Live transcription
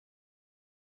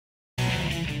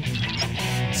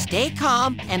Stay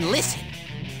calm and listen.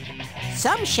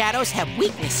 Some shadows have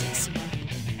weaknesses.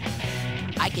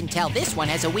 I can tell this one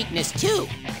has a weakness too.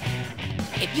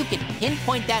 If you can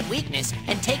pinpoint that weakness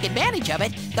and take advantage of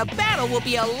it, the battle will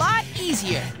be a lot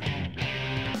easier.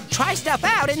 Try stuff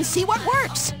out and see what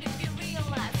works.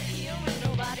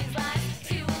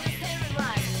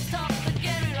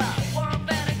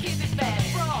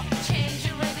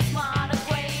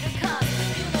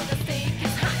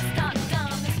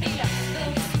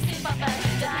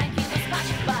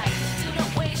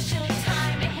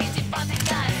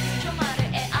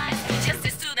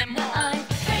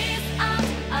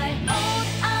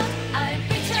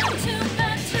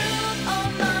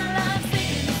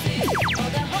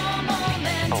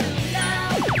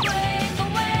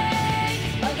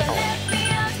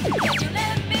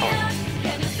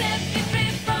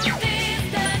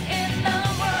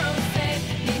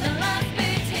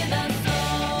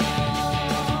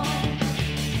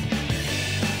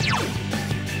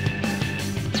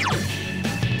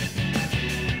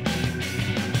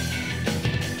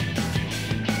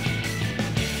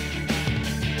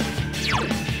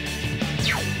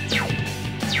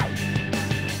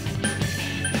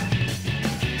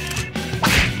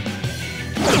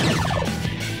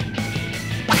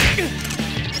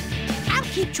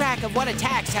 Keep track of what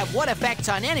attacks have what effects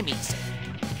on enemies.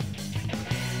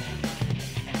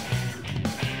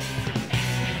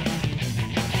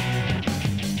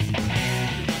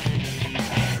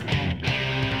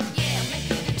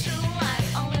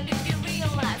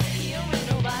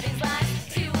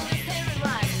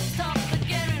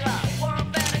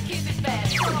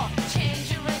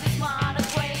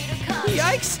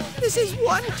 Yikes! This is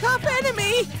one tough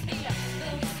enemy!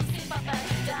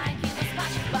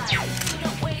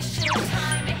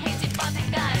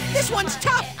 This one's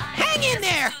tough! Hang in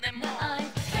there!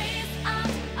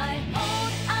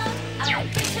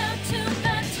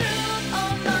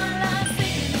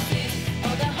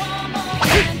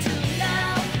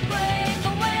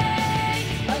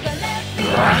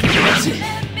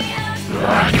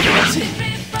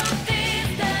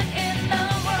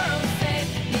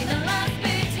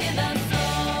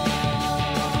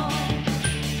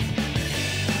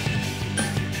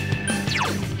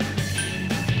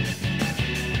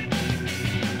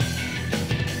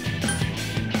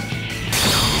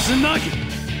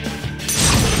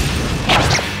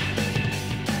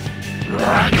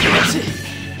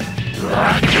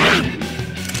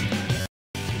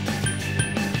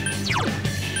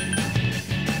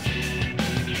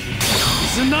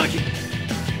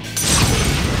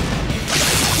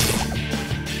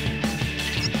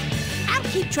 I'll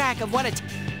keep track of what it's...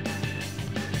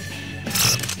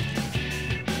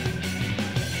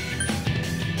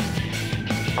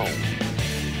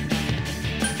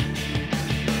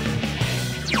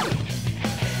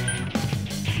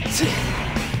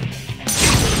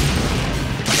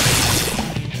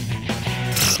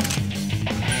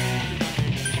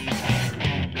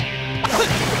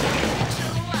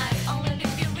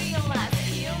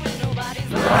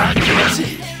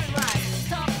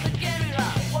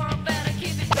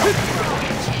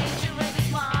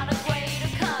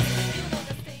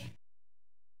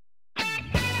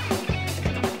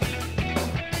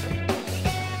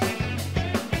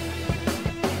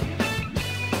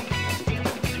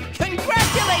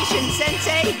 Congratulations,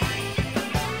 Sensei!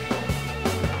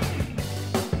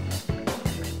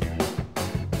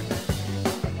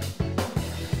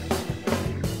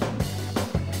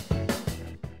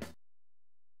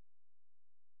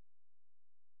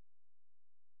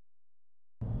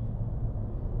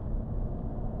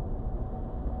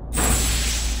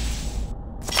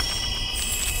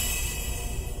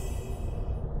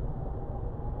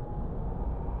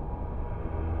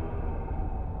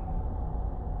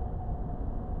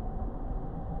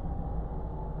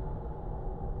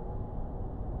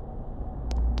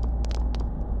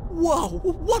 Whoa,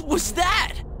 what was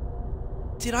that?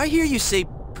 Did I hear you say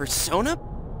persona?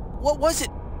 What was it?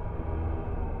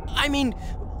 I mean,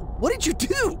 what did you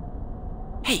do?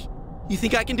 Hey, you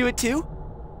think I can do it too?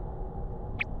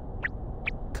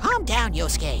 Calm down,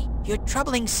 Yosuke. You're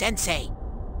troubling Sensei.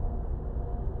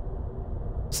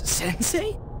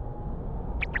 Sensei?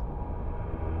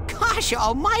 Gosh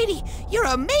almighty, you're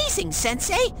amazing,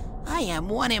 Sensei! I am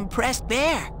one impressed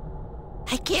bear.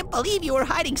 I can't believe you were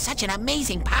hiding such an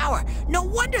amazing power. No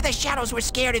wonder the shadows were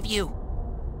scared of you.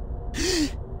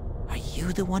 Are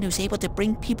you the one who's able to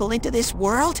bring people into this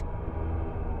world?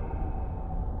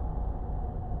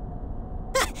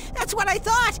 That's what I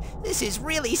thought. This is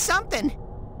really something.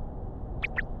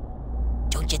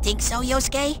 Don't you think so,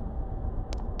 Yosuke?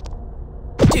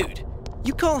 Dude,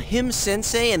 You call him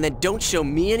sensei and then don't show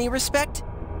me any respect?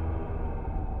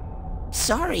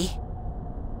 Sorry.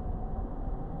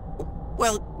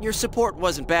 Well, your support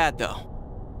wasn't bad, though.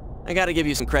 I gotta give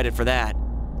you some credit for that.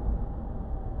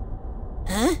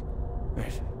 Huh?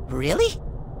 Really?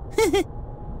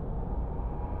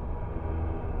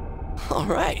 All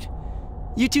right.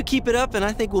 You two keep it up and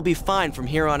I think we'll be fine from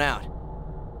here on out.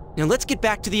 Now let's get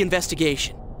back to the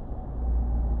investigation.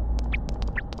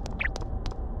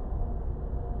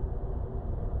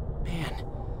 Man,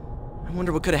 I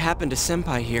wonder what could have happened to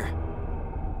Senpai here.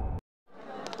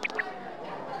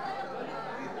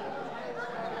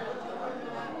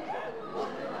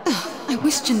 I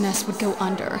wish Jeunesse would go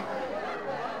under.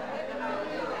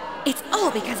 It's all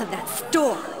because of that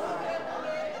store.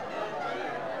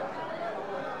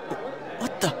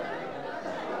 What the?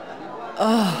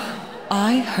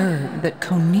 I heard that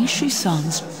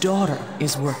Konishi-san's daughter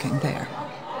is working there.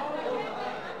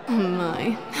 Oh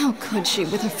my, how could she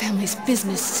with her family's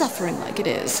business suffering like it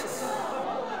is?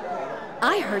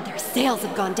 I heard their sales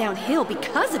have gone downhill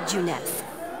because of Jeunesse.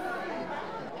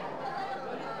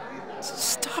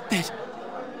 Stop it.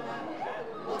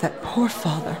 That poor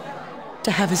father,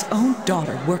 to have his own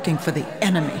daughter working for the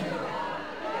enemy.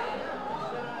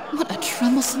 What a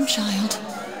troublesome child.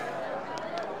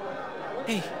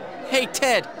 Hey,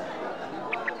 Ted.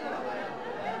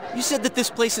 You said that this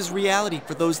place is reality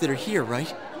for those that are here,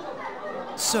 right?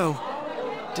 So,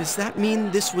 does that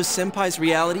mean this was Senpai's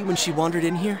reality when she wandered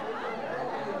in here?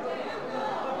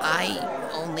 I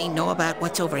only know about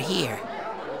what's over here.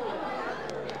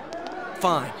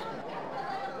 Fine.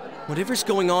 Whatever's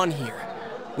going on here,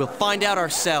 we'll find out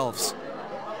ourselves.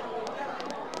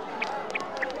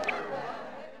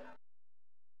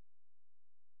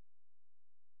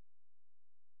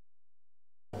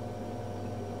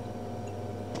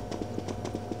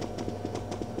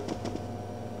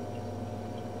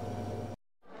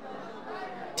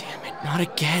 Damn it, not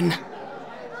again.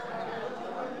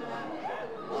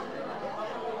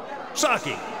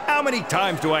 Saki, how many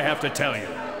times do I have to tell you?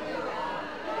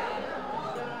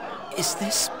 Is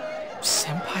this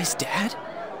Senpai's dad?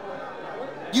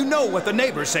 You know what the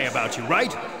neighbors say about you,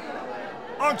 right?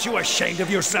 Aren't you ashamed of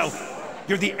yourself?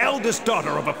 You're the eldest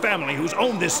daughter of a family who's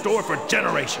owned this store for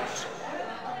generations.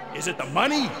 Is it the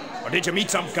money? Or did you meet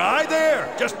some guy there?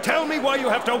 Just tell me why you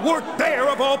have to work there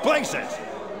of all places!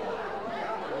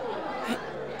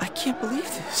 I can't believe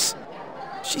this.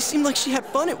 She seemed like she had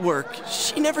fun at work.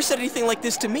 She never said anything like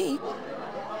this to me.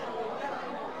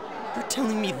 You're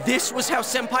telling me this was how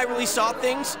Senpai really saw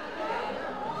things?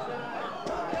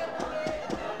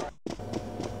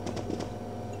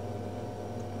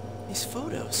 These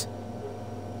photos.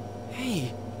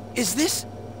 Hey, is this...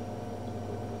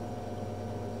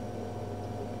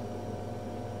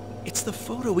 It's the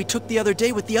photo we took the other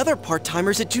day with the other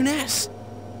part-timers at Jeunesse.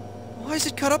 Why is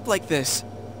it cut up like this?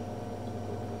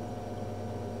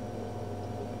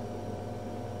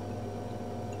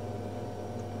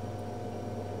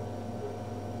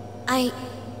 I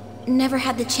never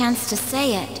had the chance to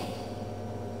say it.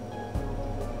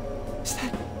 Is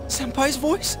that Senpai's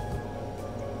voice?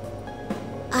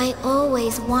 I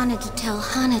always wanted to tell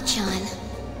Hana-chan.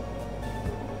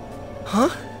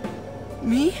 Huh?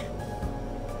 Me?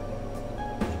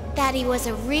 That he was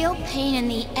a real pain in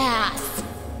the ass.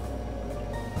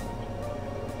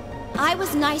 I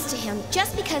was nice to him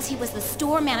just because he was the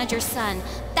store manager's son.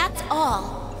 That's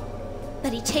all.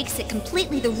 But he takes it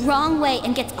completely the wrong way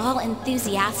and gets all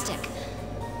enthusiastic.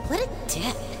 What a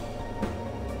dick.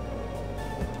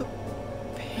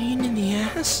 Pain in the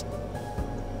ass?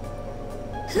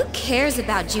 Who cares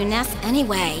about Jeunesse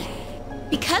anyway?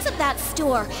 Because of that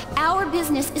store, our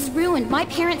business is ruined. My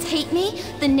parents hate me,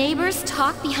 the neighbors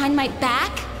talk behind my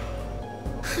back.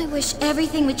 I wish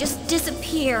everything would just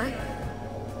disappear.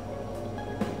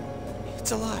 It's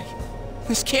a lie.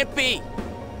 This can't be.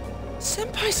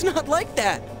 Senpai's not like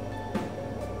that.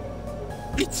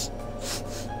 It's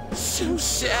so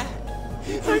sad.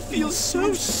 I feel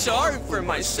so sorry for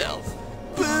myself.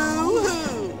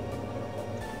 Boo-hoo.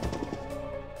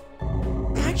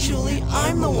 Actually,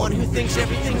 I'm the one who thinks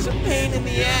everything's a pain in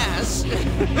the ass.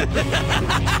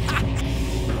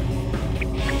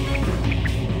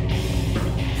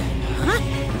 Huh?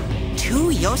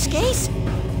 Two Yosuke's?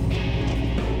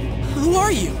 Who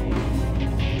are you?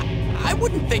 I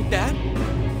wouldn't think that.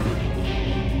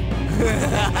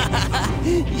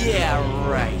 Yeah,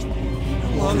 right.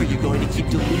 How long are you going to keep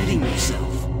deluding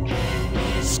yourself?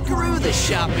 Screw the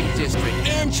shopping district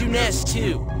and Jeunesse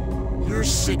too. You're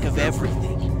sick of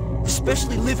everything,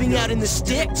 especially living out in the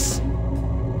sticks.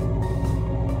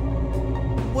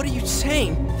 What are you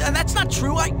saying? That's not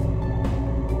true.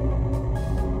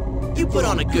 You put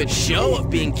on a good show of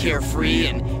being carefree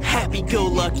and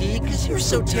happy-go-lucky because you're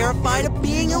so terrified of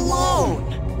being alone.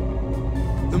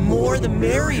 The more the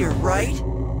merrier, right?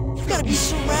 You've got to be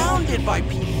surrounded by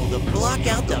people to block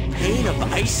out the pain of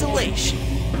isolation.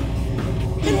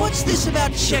 And what's this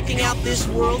about checking out this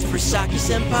world for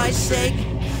Saki-senpai's sake?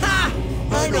 Ha!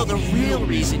 I know the real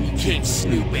reason you came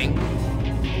snooping.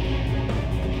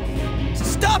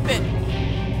 Stop it!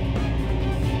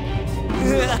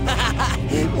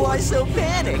 Why so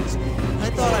panicked?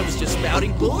 I thought I was just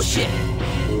spouting bullshit.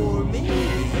 Or maybe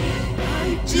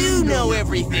I do know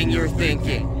everything you're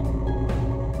thinking.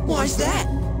 Why's that?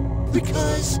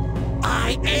 Because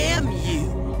I am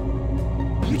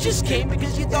you. You just came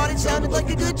because you thought it sounded like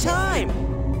a good time.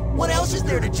 What else is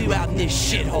there to do out in this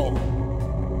shithole?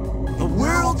 The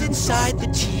world inside the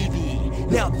TV.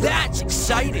 Now that's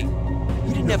exciting.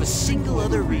 You didn't have a single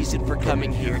other reason for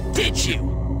coming here, did you?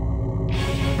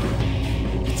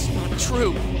 It's not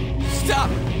true. Stop!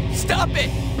 Stop it!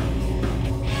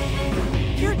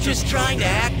 You're just trying to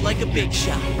act like a big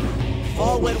shot. If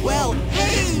all went well,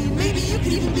 hey, maybe you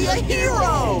could even be a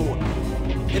hero!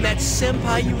 And that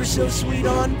senpai you were so sweet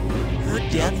on, her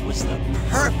death was the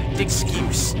perfect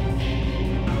excuse.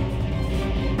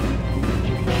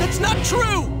 That's not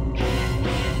true!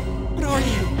 What are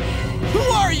you? Who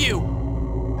are you?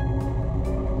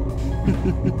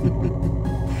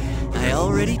 I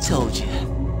already told you.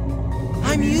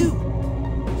 I'm you.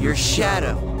 Your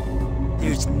shadow.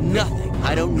 There's nothing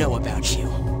I don't know about you.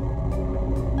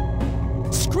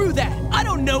 Screw that! I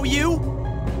don't know you!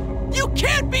 You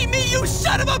can't be me, you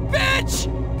son of a bitch!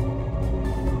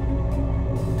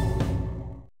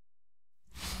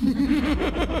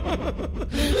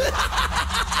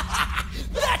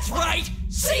 That's right!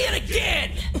 Say it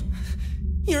again!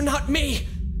 You're not me!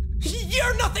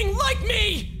 You're nothing like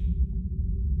me!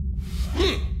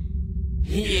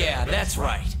 Yeah, that's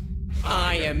right.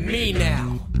 I am me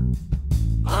now.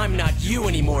 I'm not you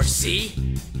anymore, see?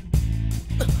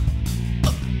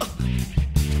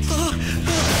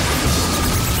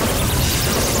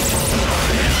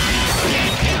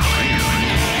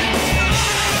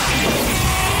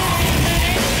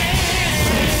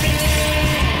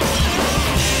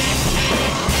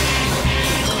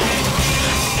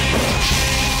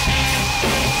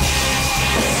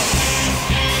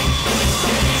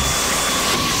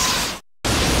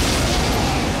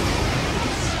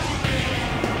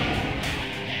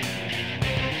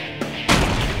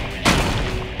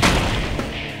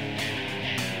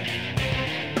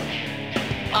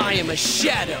 I am a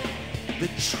shadow, the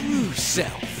true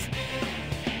self.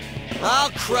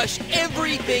 I'll crush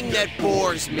everything that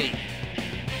bores me,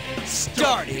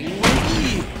 starting with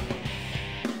you.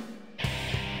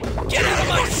 Get out of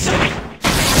my sight!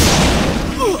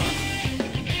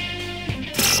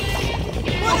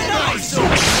 What did I do?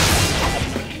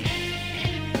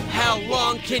 How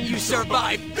long can you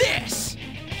survive this?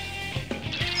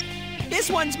 This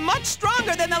one's much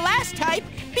stronger than the last type.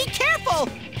 Be careful!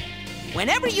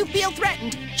 Whenever you feel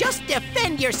threatened, just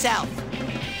defend yourself.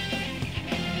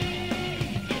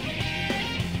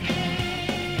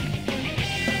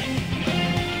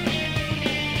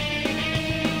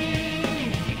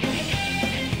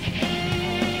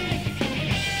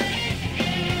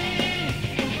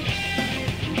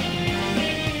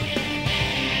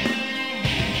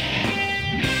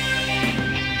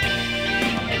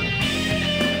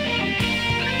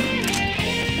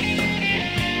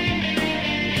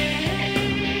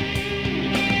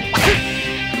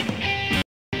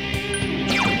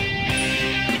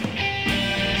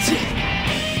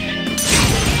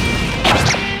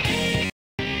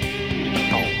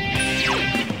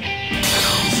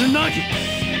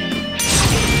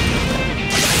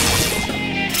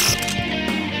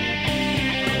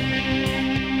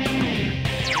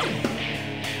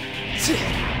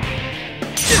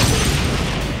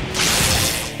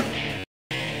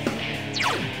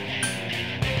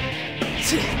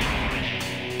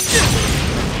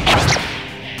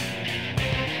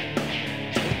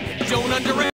 Don't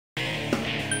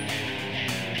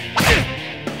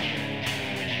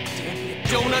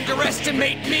Don't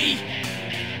underestimate me!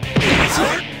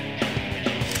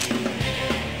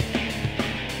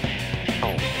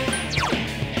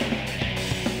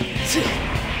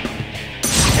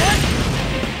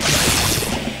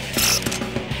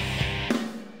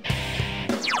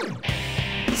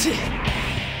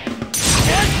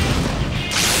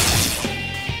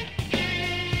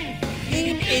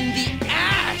 Pain in the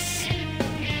ass!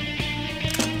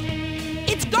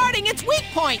 It's guarding its weak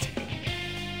point!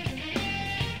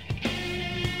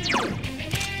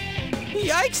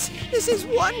 Yikes! This is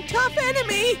one tough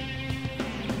enemy!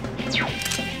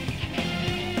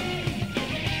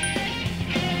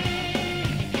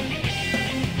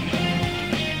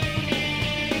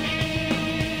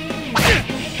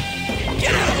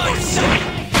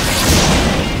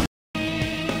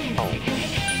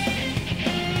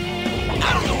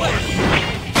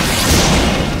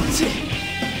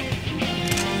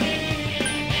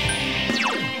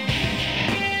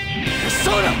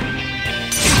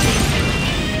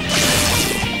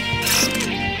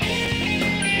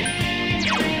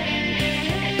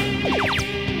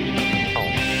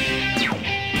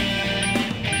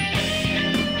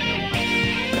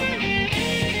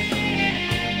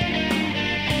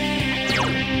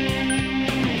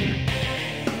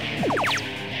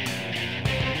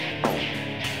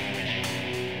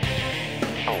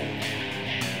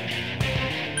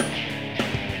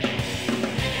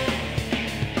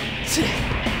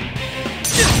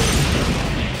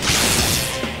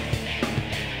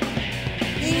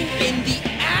 in the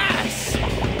ass!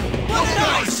 What an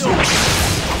eyesore!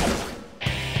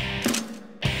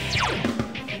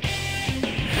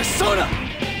 Persona!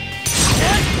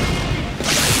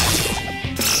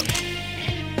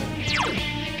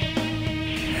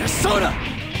 Persona!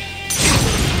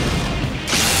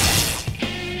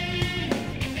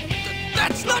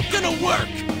 That's not gonna work!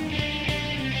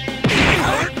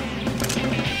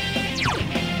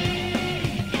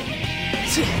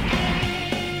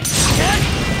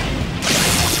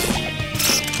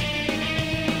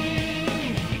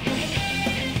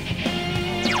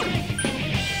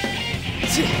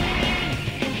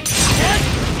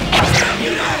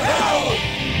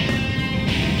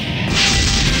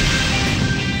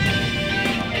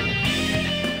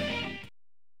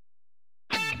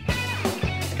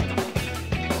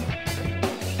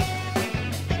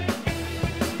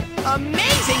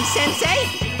 Amazing, Sensei!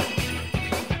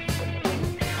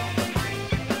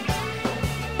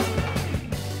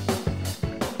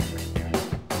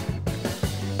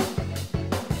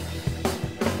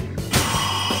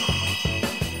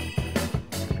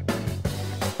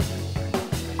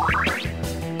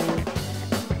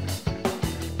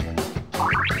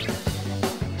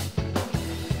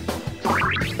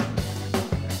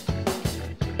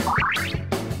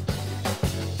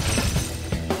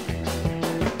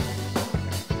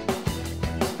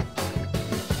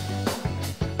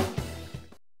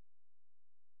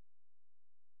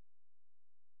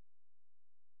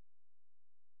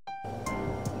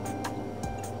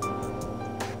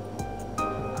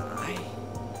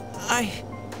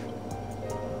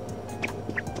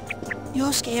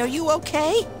 Yosuke, are you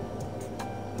okay?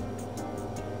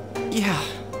 Yeah.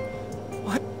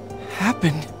 What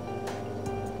happened?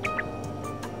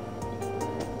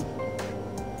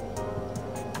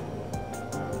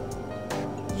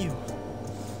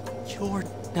 You're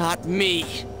not me.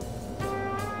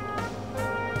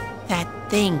 That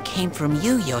thing came from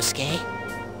you, Yosuke.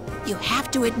 You have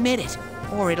to admit it,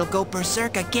 or it'll go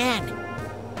berserk again.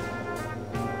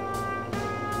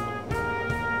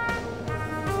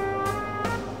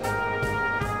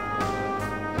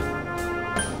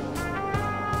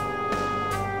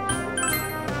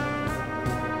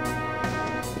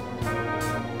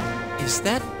 Is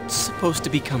that supposed to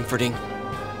be comforting?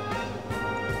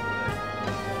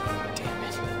 Damn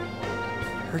it.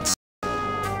 Hurts.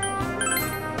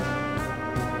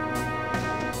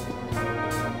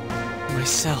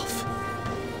 Myself.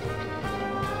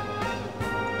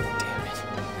 Damn it.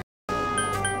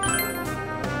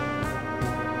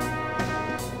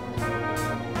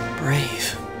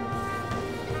 Brave.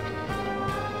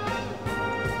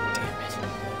 Damn it.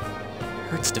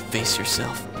 Hurts to face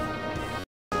yourself.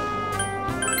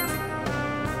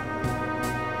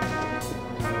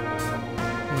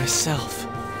 Myself.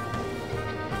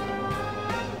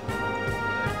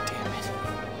 Damn it.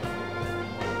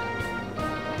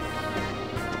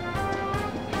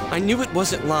 I knew it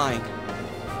wasn't lying.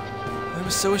 I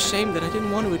was so ashamed that I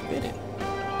didn't want to admit it.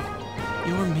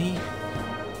 You're me,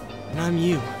 and I'm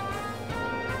you.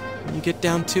 When you get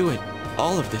down to it,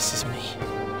 all of this is me.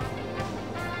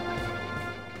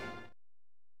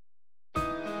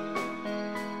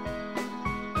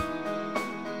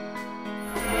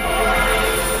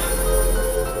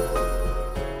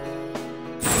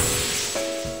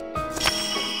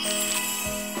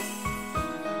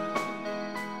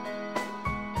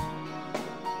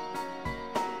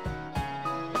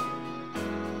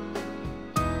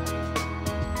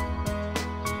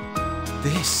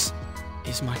 This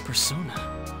is my persona.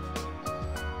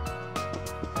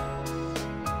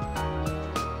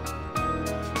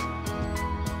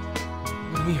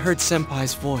 When we heard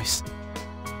Senpai's voice,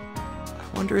 I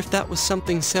wonder if that was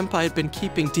something Senpai had been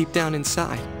keeping deep down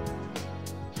inside.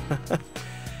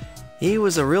 He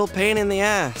was a real pain in the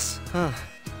ass, huh?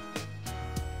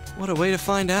 What a way to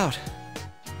find out.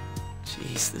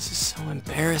 Jeez, this is so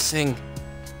embarrassing.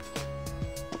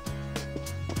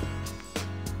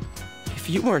 If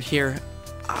you weren't here,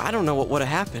 I don't know what would have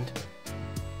happened.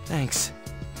 Thanks.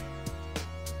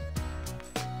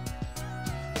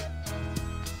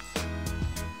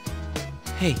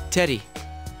 Hey, Teddie.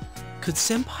 Could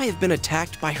Senpai have been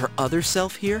attacked by her other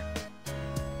self here?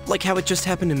 Like how it just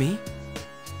happened to me?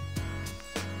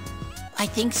 I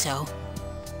think so.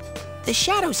 The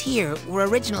shadows here were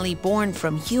originally born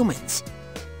from humans.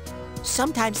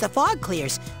 Sometimes the fog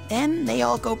clears, then they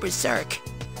all go berserk.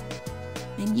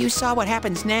 And you saw what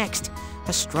happens next.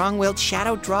 A strong-willed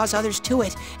shadow draws others to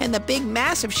it, and the big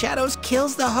mass of shadows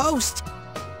kills the host.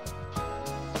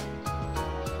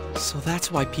 So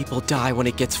that's why people die when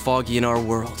it gets foggy in our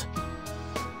world.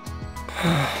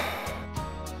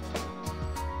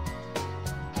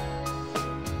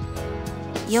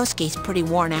 Yosuke's pretty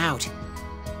worn out.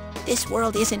 This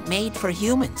world isn't made for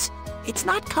humans. It's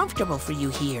not comfortable for you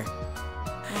here.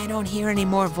 I don't hear any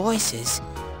more voices.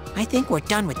 I think we're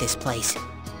done with this place.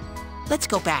 Let's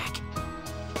go back.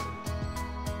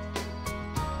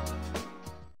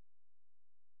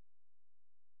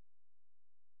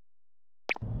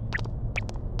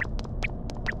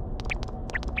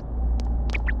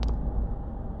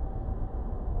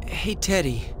 Hey,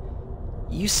 Teddy.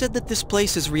 You said that this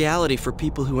place is reality for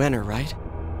people who enter, right?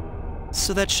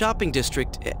 So that shopping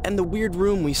district and the weird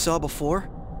room we saw before,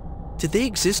 did they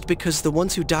exist because the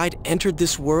ones who died entered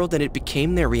this world and it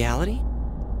became their reality?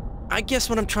 I guess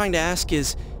what I'm trying to ask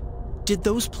is, did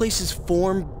those places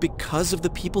form because of the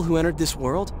people who entered this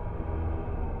world?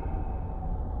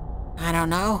 I don't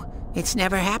know. It's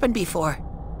never happened before.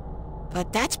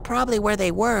 But that's probably where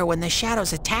they were when the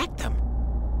shadows attacked them.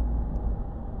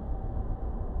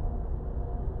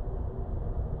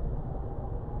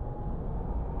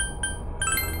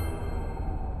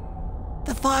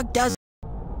 The fog does...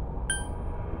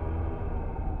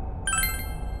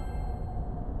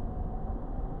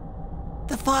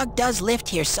 The fog does lift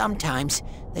here sometimes.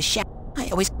 The I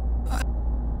always...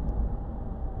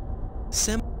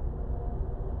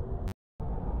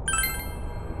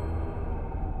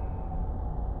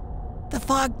 The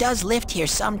fog does lift here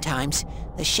sometimes.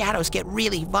 The shadows get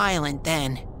really violent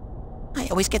then. I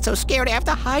always get so scared I have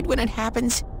to hide when it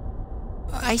happens.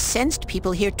 I sensed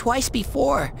people here twice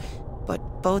before,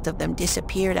 but both of them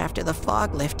disappeared after the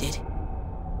fog lifted.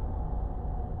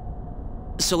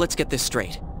 So let's get this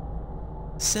straight.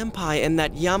 Senpai and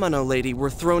that Yamano lady were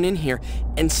thrown in here,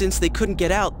 and since they couldn't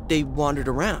get out, they wandered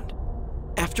around.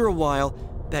 After a while,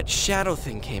 that shadow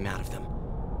thing came out of them.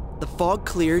 The fog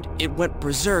cleared, it went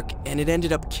berserk, and it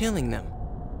ended up killing them.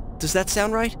 Does that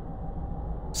sound right?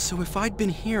 So if I'd been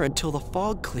here until the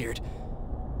fog cleared,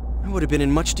 I would have been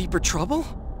in much deeper trouble?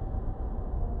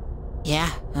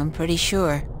 Yeah, I'm pretty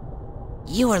sure.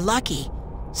 You were lucky.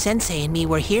 Sensei and me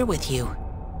were here with you.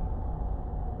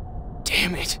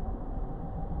 Damn it.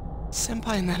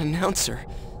 Senpai and that announcer,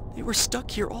 they were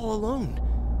stuck here all alone.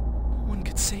 No one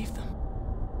could save them.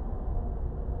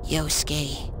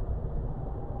 Yosuke.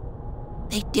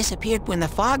 They disappeared when the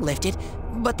fog lifted,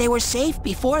 but they were safe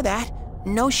before that.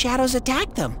 No shadows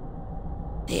attacked them.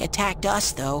 They attacked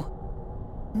us,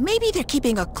 though. Maybe they're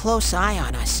keeping a close eye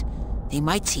on us. They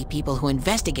might see people who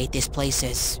investigate this place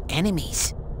as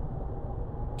enemies.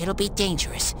 It'll be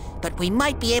dangerous, but we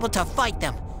might be able to fight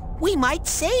them. We might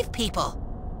save people.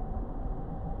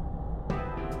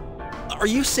 Are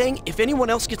you saying if anyone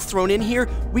else gets thrown in here,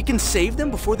 we can save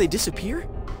them before they disappear?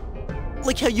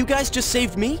 Like how you guys just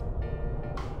saved me?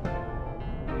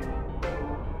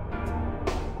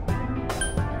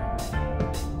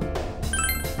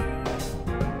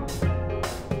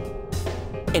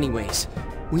 Anyways,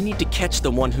 we need to catch the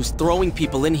one who's throwing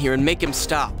people in here and make him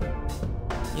stop.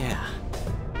 Yeah,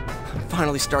 I'm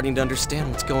finally starting to understand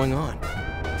what's going on.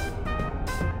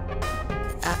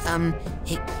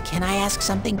 Can I ask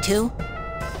something too?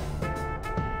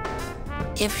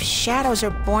 If shadows are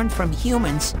born from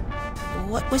humans,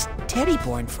 what was Teddy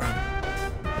born from?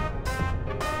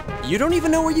 You don't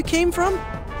even know where you came from?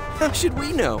 How should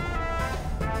we know?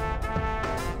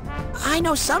 I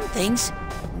know some things,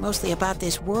 mostly about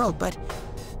this world, but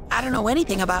I don't know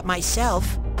anything about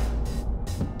myself.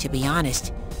 To be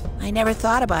honest, I never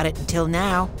thought about it until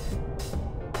now.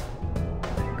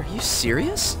 Are you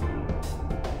serious?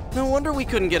 No wonder we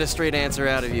couldn't get a straight answer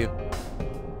out of you.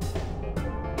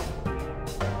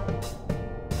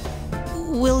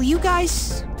 Will you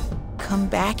guys come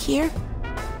back here?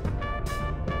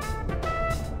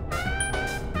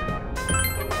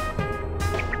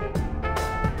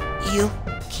 You'll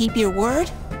keep your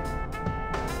word?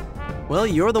 Well,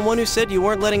 you're the one who said you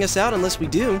weren't letting us out unless we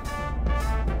do.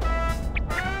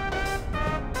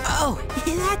 Oh,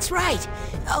 that's right.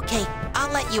 Okay,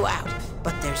 I'll let you out.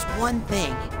 But there's one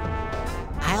thing.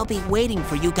 I'll be waiting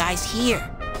for you guys here.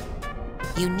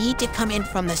 You need to come in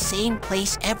from the same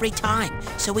place every time,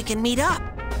 so we can meet up.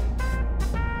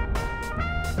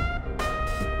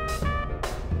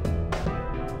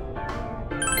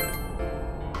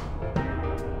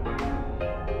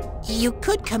 You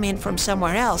could come in from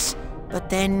somewhere else, but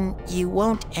then you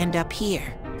won't end up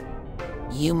here.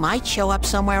 You might show up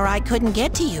somewhere I couldn't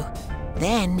get to you.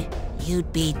 Then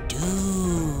you'd be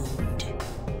doomed.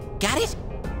 Got it?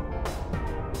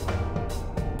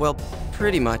 Well,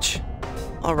 pretty much.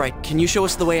 All right, can you show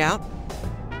us the way out?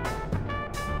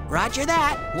 Roger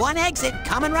that. One exit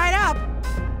coming right up.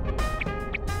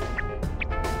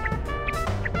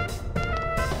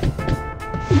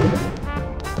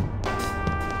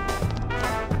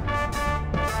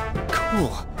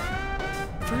 school.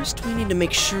 First, we need to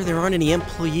make sure there aren't any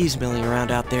employees milling around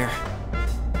out there.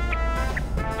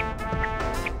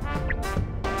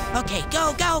 Okay,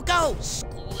 go, go, go!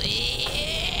 Squish!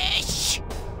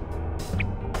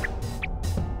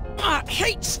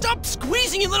 Hey, stop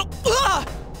squeezing, you little... Ugh!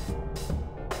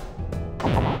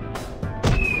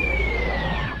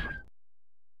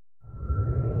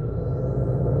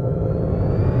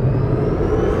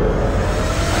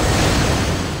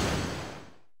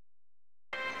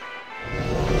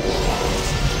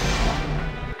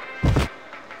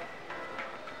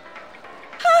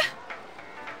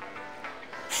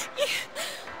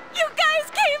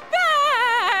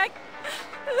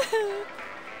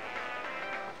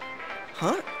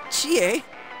 Huh? Chie?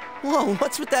 Whoa,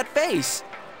 what's with that face?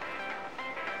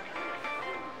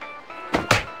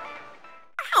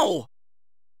 Ow!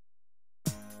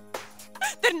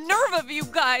 The nerve of you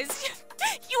guys!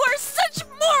 You are such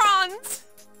morons!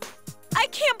 I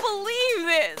can't believe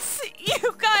this!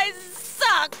 You guys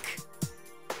suck!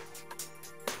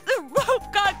 The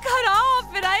rope got cut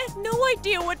off and I had no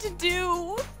idea what to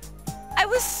do. I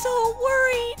was so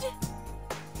worried.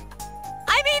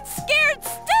 I mean scared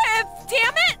stiff,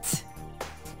 damn it!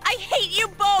 I hate you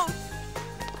both!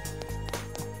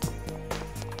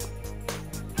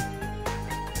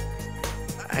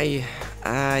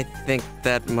 I think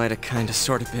that might have kinda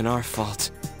sorta been our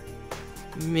fault.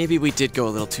 Maybe we did go a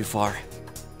little too far.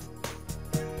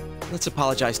 Let's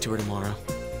apologize to her tomorrow.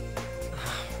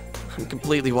 I'm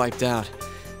completely wiped out.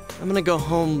 I'm gonna go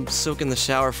home, soak in the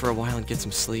shower for a while and get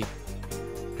some sleep.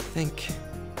 I think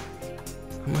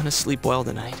I'm gonna sleep well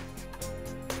tonight.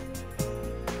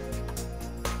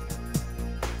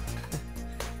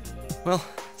 Well,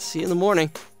 see you in the morning.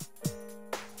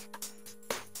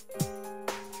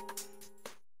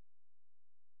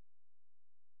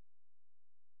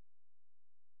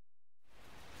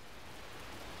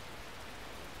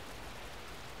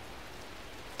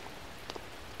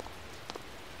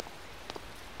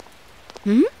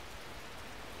 Hmm?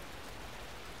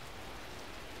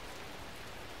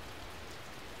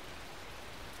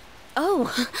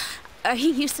 Oh, are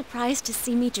you surprised to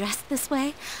see me dressed this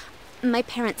way? My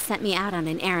parents sent me out on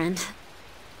an errand.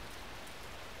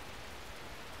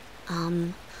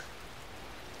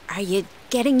 Are you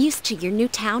getting used to your new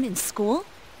town and school?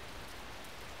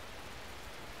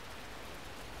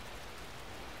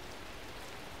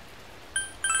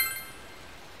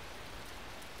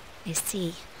 I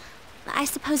see. I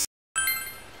suppose...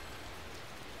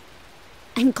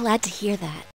 I'm glad to hear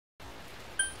that.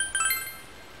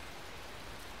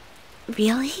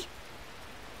 Really?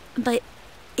 But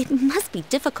it must be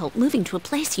difficult moving to a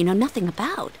place you know nothing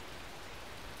about.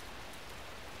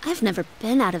 I've never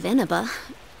been out of Inaba,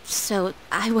 so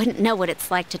I wouldn't know what it's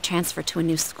like to transfer to a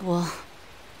new school.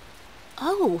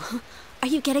 Oh, are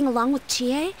you getting along with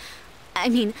Chie? I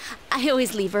mean, I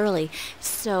always leave early,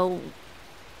 so...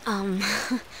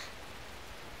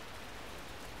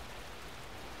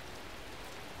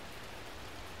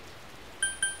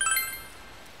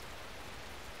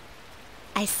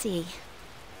 I see.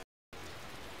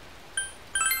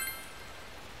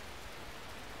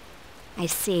 I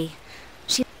see.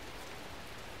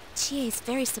 Chie's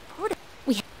very supportive.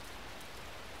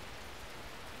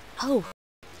 Oh.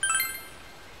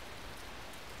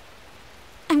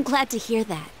 I'm glad to hear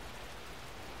that.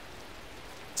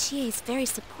 Chie's very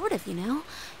supportive, you know?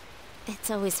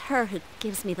 It's always her who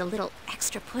gives me the little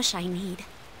extra push I need.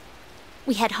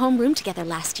 We had homeroom together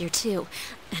last year, too,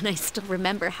 and I still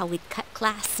remember how we'd cut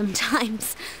class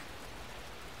sometimes.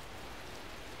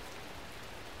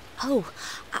 Oh,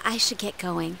 I should get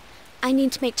going. I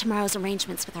need to make tomorrow's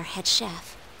arrangements with our head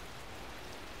chef.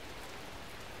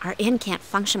 Our inn can't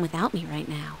function without me right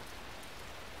now.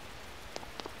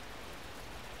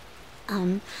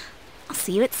 I'll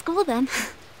see you at school then.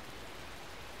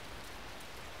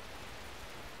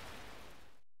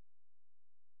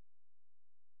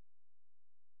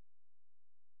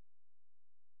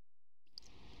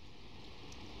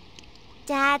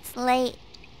 Dad's late.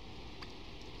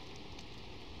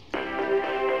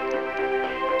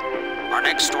 Our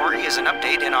next story is an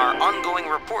update in our ongoing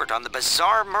report on the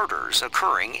bizarre murders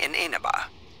occurring in Inaba.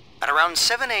 At around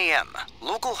 7 a.m.,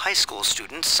 local high school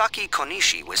student Saki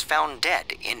Konishi was found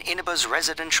dead in Inaba's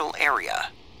residential area.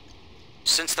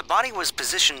 Since the body was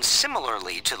positioned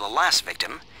similarly to the last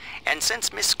victim, and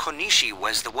since Miss Konishi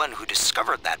was the one who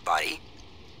discovered that body,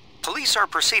 police are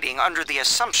proceeding under the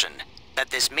assumption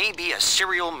that this may be a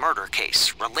serial murder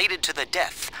case related to the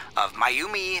death of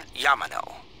Mayumi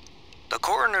Yamano. The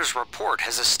coroner's report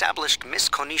has established Miss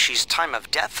Konishi's time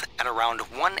of death at around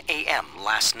 1 a.m.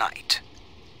 last night.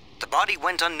 The body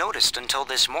went unnoticed until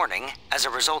this morning as a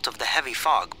result of the heavy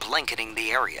fog blanketing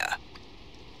the area.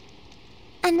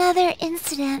 Another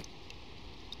incident.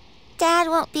 Dad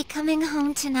won't be coming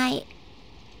home tonight.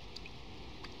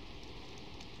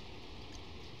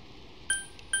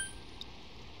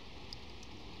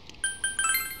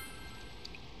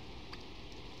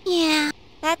 Yeah,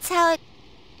 that's how it...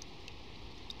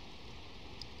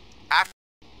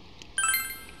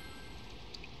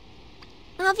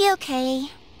 I'll be okay.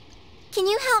 Can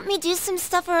you help me do some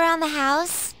stuff around the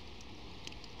house?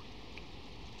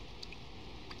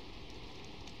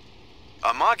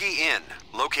 Amagi Inn,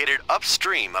 located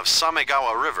upstream of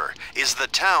Samegawa River, is the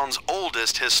town's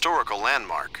oldest historical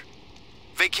landmark.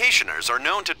 Vacationers are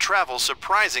known to travel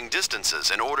surprising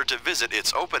distances in order to visit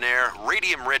its open-air,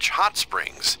 radium-rich hot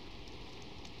springs.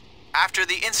 After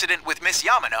the incident with Miss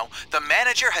Yamano, the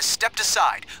manager has stepped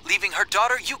aside, leaving her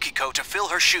daughter Yukiko to fill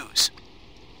her shoes.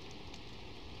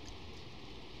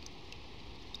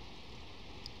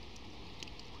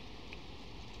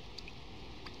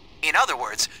 In other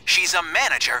words, she's a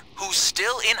manager who's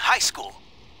still in high school.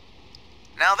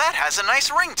 Now that has a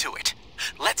nice ring to it.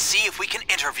 Let's see if we can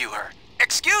interview her.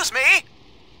 Excuse me?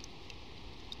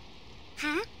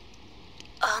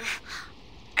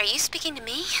 Are you speaking to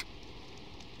me?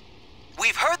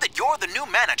 We've heard that you're the new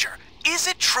manager. Is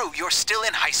it true you're still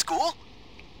in high school?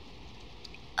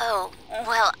 Oh,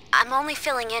 well, I'm only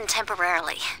filling in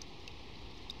temporarily.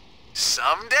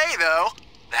 Someday, though.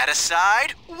 That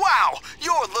aside, wow,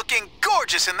 you're looking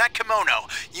gorgeous in that kimono.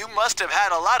 You must have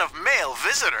had a lot of male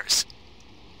visitors.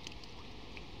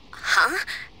 Huh?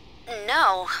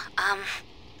 No,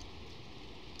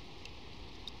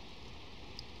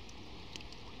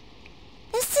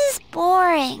 This is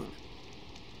boring.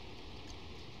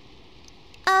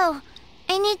 Oh,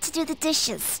 I need to do the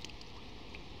dishes.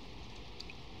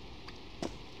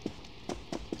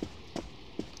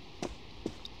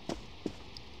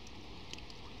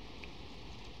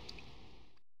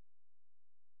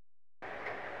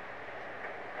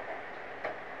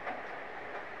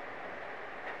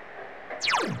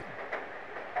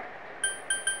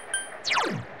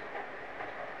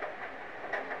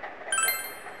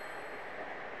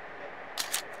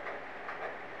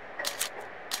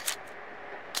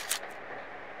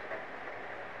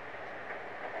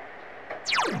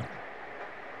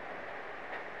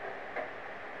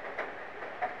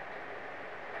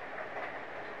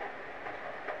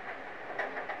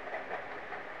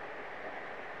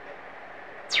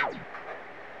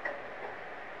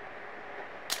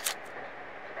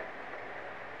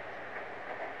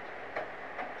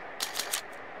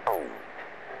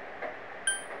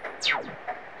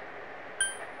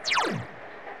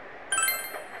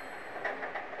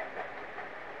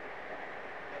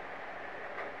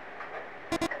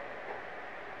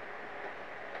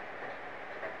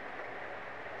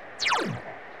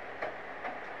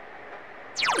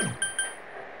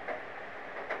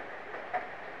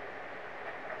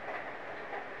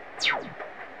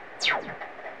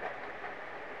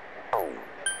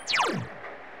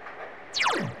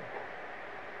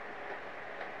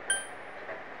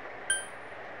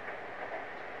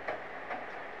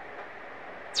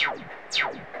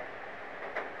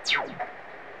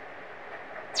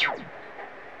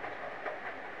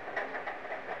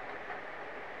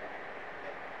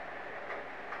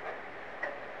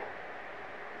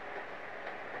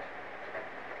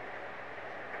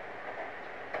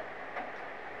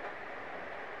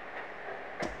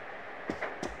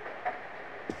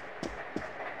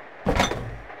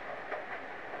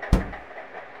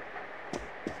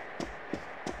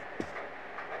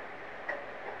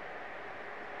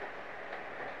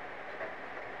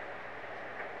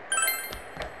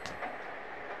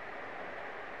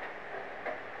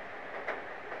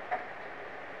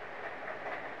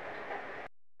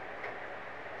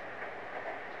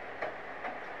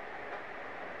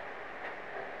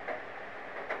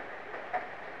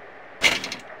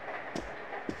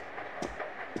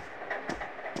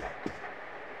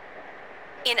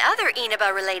 In other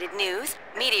Inaba-related news,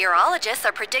 meteorologists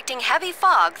are predicting heavy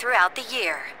fog throughout the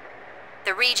year.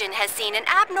 The region has seen an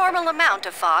abnormal amount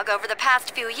of fog over the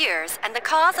past few years, and the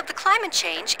cause of the climate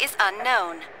change is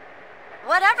unknown.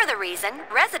 Whatever the reason,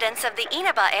 residents of the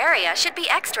Inaba area should be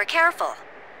extra careful.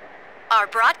 Our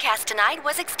broadcast tonight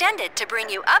was extended to bring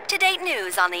you up-to-date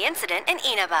news on the incident in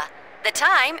Inaba. The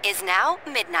time is now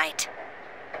midnight.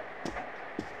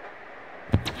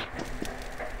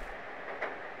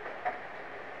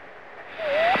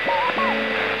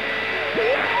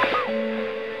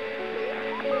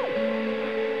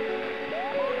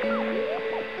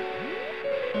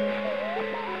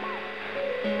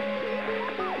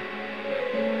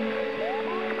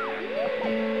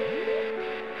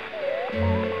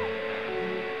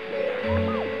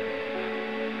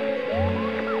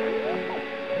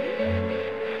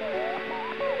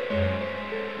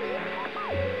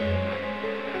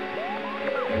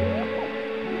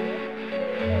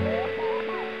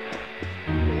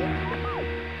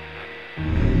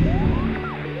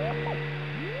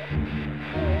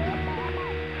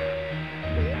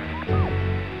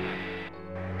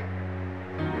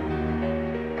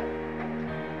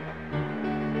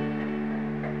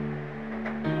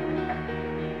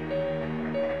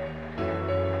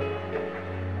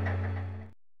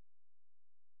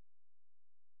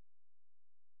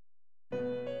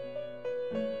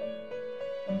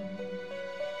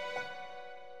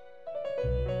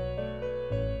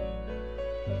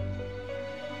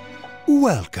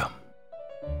 Welcome.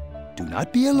 Do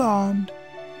not be alarmed.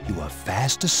 You are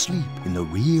fast asleep in the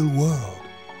real world.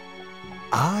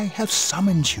 I have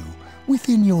summoned you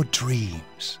within your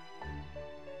dreams.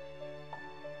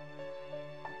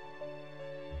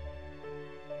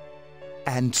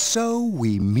 And so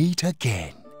we meet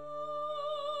again.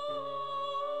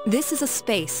 This is a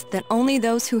space that only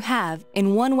those who have,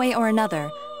 in one way or another,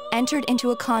 entered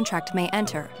into a contract may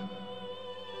enter.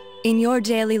 In your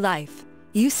daily life,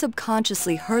 you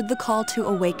subconsciously heard the call to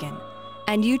awaken,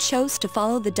 and you chose to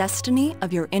follow the destiny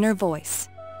of your inner voice,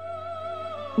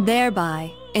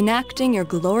 thereby enacting your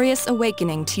glorious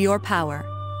awakening to your power.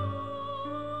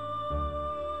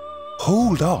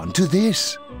 Hold on to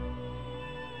this.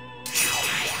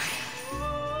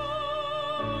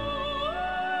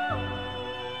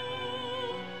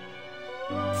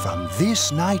 From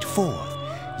this night forth,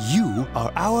 you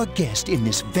are our guest in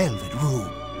this velvet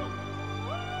room.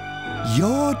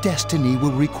 Your destiny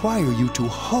will require you to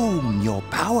hone your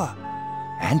power,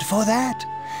 and for that,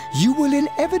 you will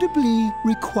inevitably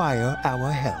require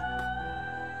our help.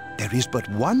 There is but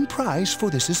one price for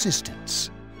this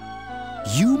assistance.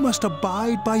 You must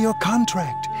abide by your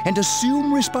contract and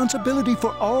assume responsibility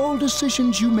for all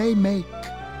decisions you may make.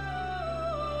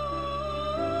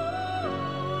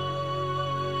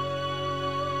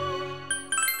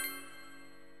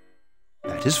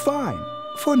 That is fine,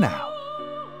 for now.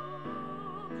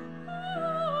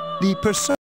 The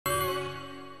persona...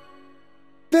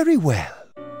 Very well.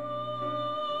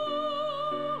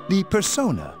 The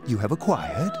persona you have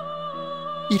acquired,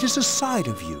 it is a side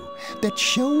of you that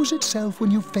shows itself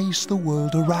when you face the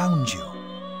world around you.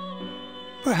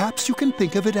 Perhaps you can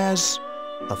think of it as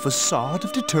a facade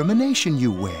of determination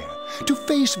you wear to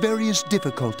face various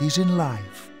difficulties in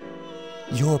life.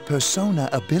 Your persona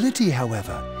ability,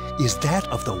 however, is that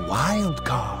of the wild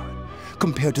card.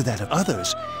 Compared to that of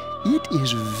others, it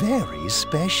is very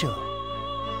special.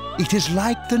 It is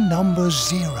like the number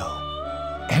 0,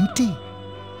 empty,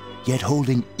 yet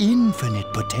holding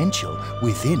infinite potential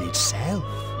within itself.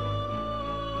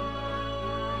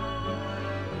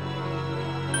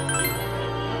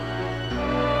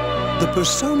 The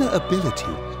persona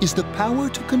ability is the power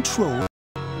to control.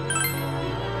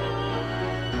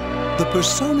 The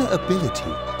persona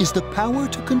ability is the power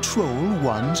to control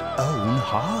one's own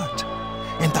heart.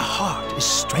 And the heart is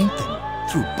strengthened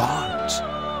through bonds.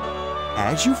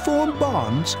 As you form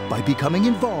bonds by becoming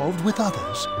involved with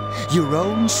others, your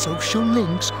own social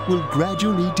links will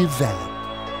gradually develop.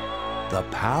 The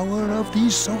power of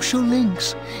these social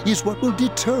links is what will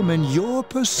determine your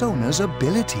persona's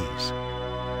abilities.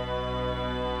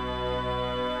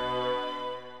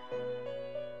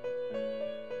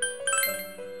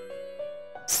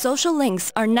 Social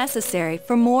links are necessary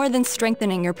for more than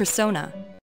strengthening your persona.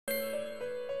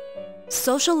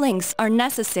 Social links are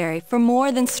necessary for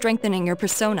more than strengthening your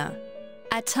persona.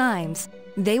 At times,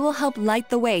 they will help light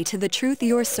the way to the truth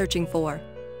you're searching for.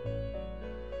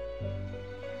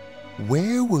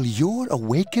 Where will your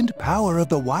awakened power of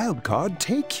the wild card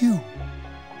take you?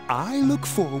 I look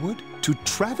forward to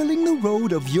traveling the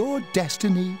road of your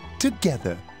destiny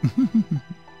together.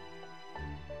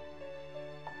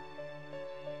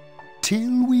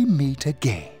 Till we meet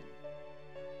again.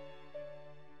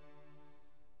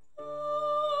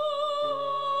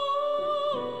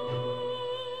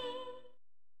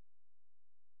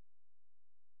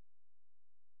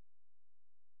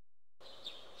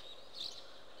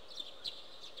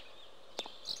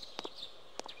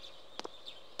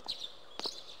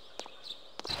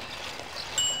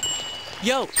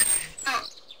 Yo!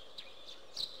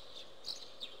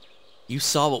 You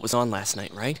saw what was on last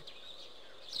night, right?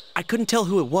 I couldn't tell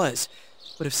who it was,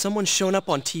 but if someone's shown up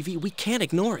on TV, we can't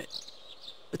ignore it.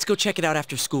 Let's go check it out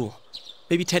after school.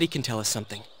 Maybe Teddy can tell us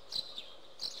something.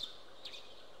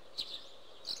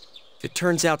 If it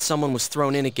turns out someone was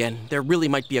thrown in again, there really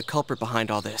might be a culprit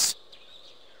behind all this.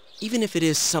 Even if it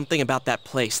is something about that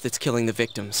place that's killing the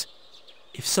victims.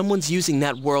 If someone's using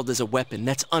that world as a weapon,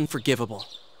 that's unforgivable.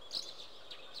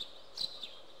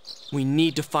 We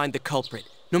need to find the culprit,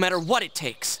 no matter what it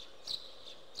takes.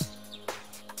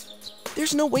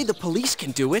 There's no way the police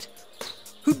can do it.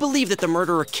 Who'd believe that the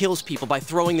murderer kills people by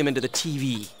throwing them into the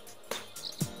TV?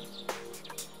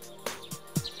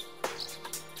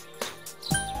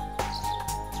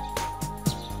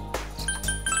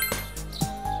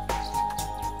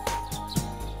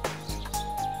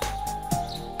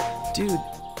 Dude,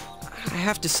 I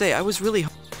have to say, I was really...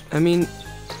 I mean...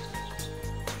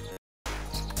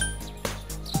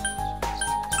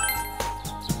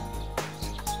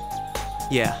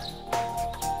 Yeah.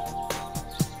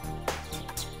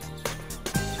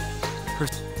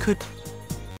 Could...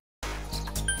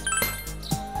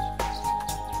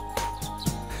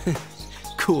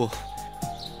 cool.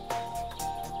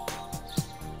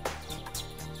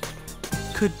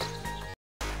 Could...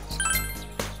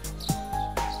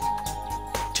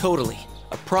 Totally.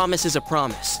 A promise is a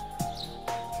promise.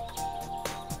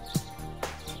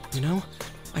 You know,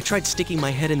 I tried sticking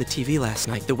my head in the TV last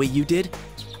night the way you did,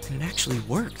 and it actually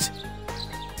worked.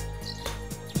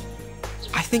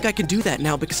 I think I can do that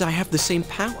now because I have the same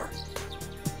power.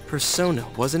 Persona,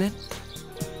 wasn't it?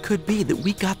 Could be that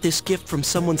we got this gift from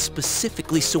someone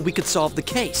specifically so we could solve the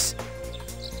case.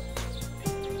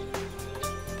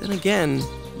 Then again,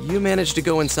 you managed to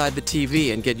go inside the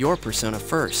TV and get your persona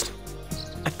first.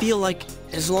 I feel like,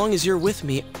 as long as you're with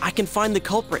me, I can find the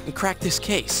culprit and crack this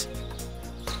case.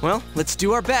 Well, let's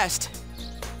do our best.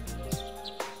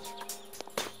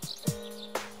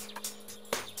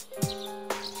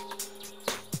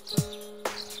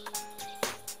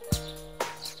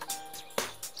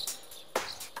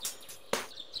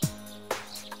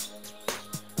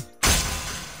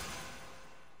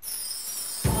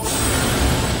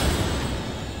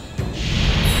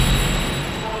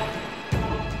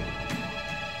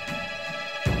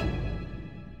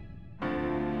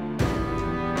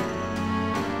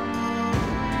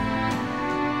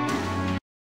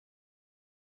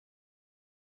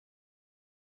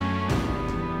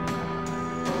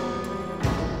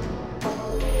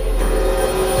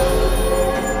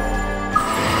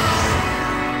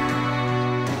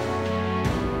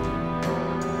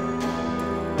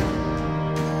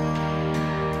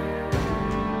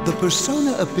 The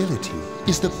persona ability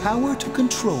is the power to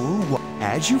control what,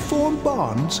 as you form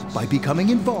bonds by becoming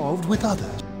involved with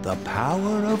others. The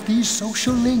power of these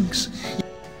social links